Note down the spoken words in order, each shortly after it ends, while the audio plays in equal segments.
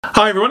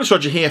Hi everyone, it's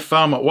Roger here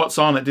from What's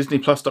On at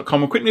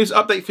DisneyPlus.com. A quick news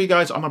update for you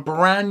guys on a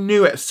brand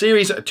new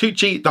series,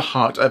 Tucci, the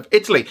Heart of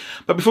Italy.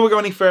 But before we go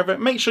any further,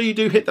 make sure you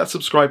do hit that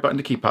subscribe button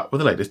to keep up with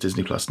the latest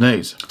Disney Plus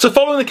news. So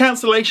following the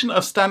cancellation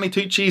of Stanley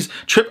Tucci's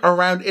trip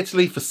around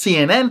Italy for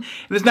CNN,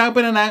 it has now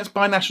been announced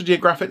by National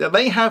Geographic that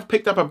they have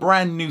picked up a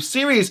brand new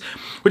series,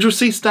 which will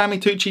see Stanley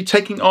Tucci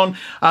taking on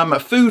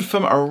food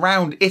from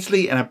around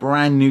Italy in a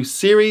brand new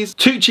series,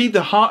 Tucci,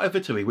 the Heart of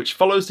Italy, which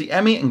follows the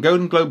Emmy and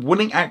Golden Globe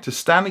winning actor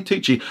Stanley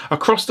Tucci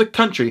across the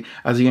country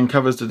as he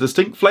uncovers the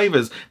distinct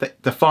flavours that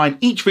define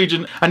each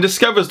region and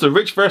discovers the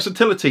rich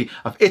versatility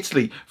of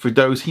Italy through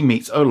those he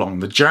meets along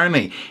the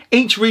journey.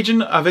 Each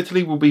region of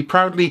Italy will be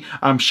proudly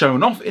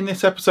shown off in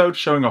this episode,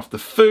 showing off the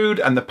food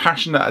and the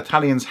passion that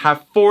Italians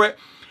have for it.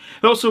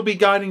 It'll also be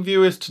guiding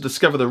viewers to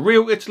discover the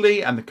real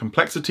Italy and the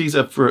complexities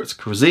of its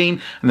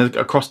cuisine, and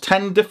across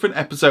 10 different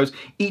episodes,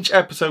 each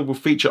episode will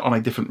feature on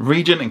a different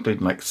region,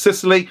 including like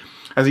Sicily,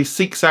 as he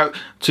seeks out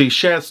to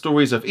share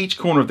stories of each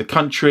corner of the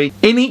country.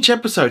 In each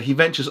episode, he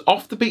ventures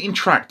off the beaten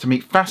track to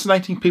meet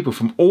fascinating people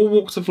from all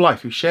walks of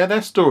life who share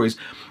their stories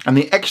and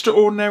the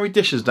extraordinary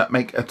dishes that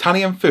make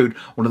Italian food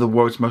one of the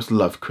world's most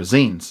loved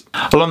cuisines.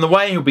 Along the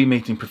way, he'll be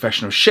meeting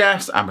professional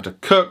chefs, amateur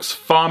cooks,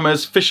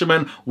 farmers,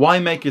 fishermen,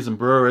 winemakers and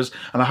brewers,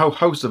 and a whole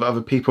host of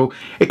other people.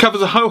 It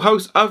covers a whole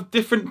host of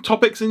different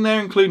topics in there,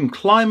 including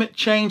climate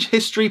change,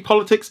 history,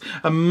 politics,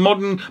 and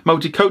modern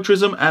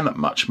multiculturalism, and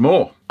much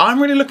more. I'm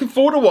really looking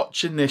forward to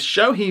watching this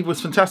show. He was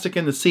fantastic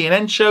in the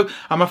CNN show.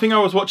 I think I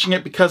was watching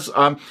it because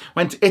I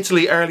went to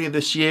Italy earlier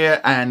this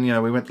year, and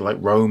we went to like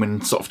Rome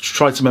and sort of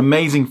tried some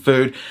amazing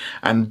food,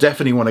 and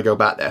definitely want to go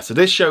back there. So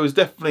this show is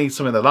definitely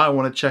something that I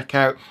want to check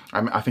out.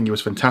 I think he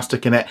was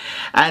fantastic in it,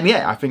 and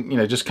yeah, I think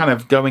just kind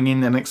of going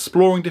in and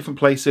exploring different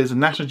places. And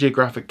National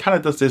Geographic kind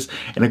of does this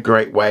in a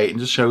great way and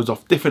just shows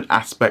off different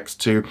aspects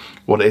to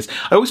what it is.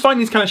 I always find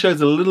these kind of shows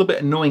a little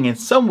bit annoying in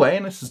some way,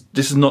 and this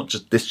is not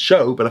just this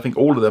show, but I think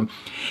all of them.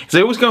 So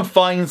they always go and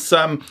find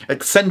some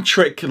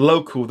eccentric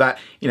local that,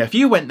 if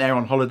you went there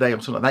on holiday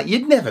or something like that,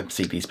 you'd never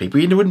see these people.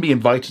 You wouldn't be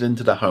invited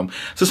into their home.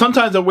 So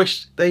sometimes I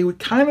wish they would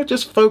kind of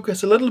just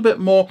focus a little bit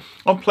more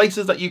on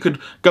places that you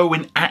could go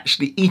and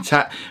actually eat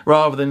at,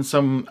 rather than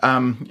some,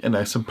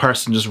 some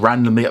person just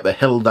randomly up the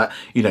hill that,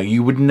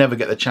 you would never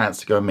get the chance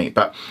to go and meet.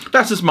 But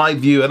that's just my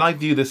view, and I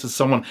view this as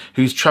someone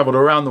who's traveled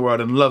around the world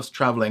and loves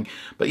traveling.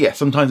 But yeah,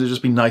 sometimes it'd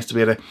just be nice to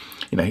be able to,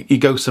 you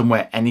go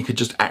somewhere and you could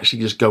just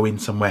actually just go in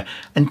somewhere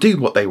and do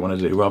what they want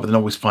to do, rather than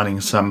always finding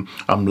some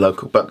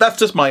local. But that's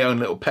just my own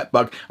little pet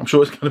bug. I'm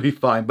sure it's going to be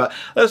fine. But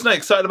let us know,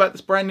 excited about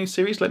this brand new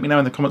series. Let me know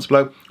in the comments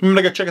below.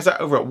 Remember to go check us out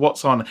over at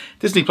What's On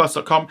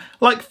DisneyPlus.com.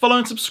 Like, follow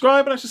and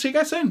subscribe, and I shall see you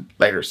guys soon.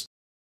 Laters.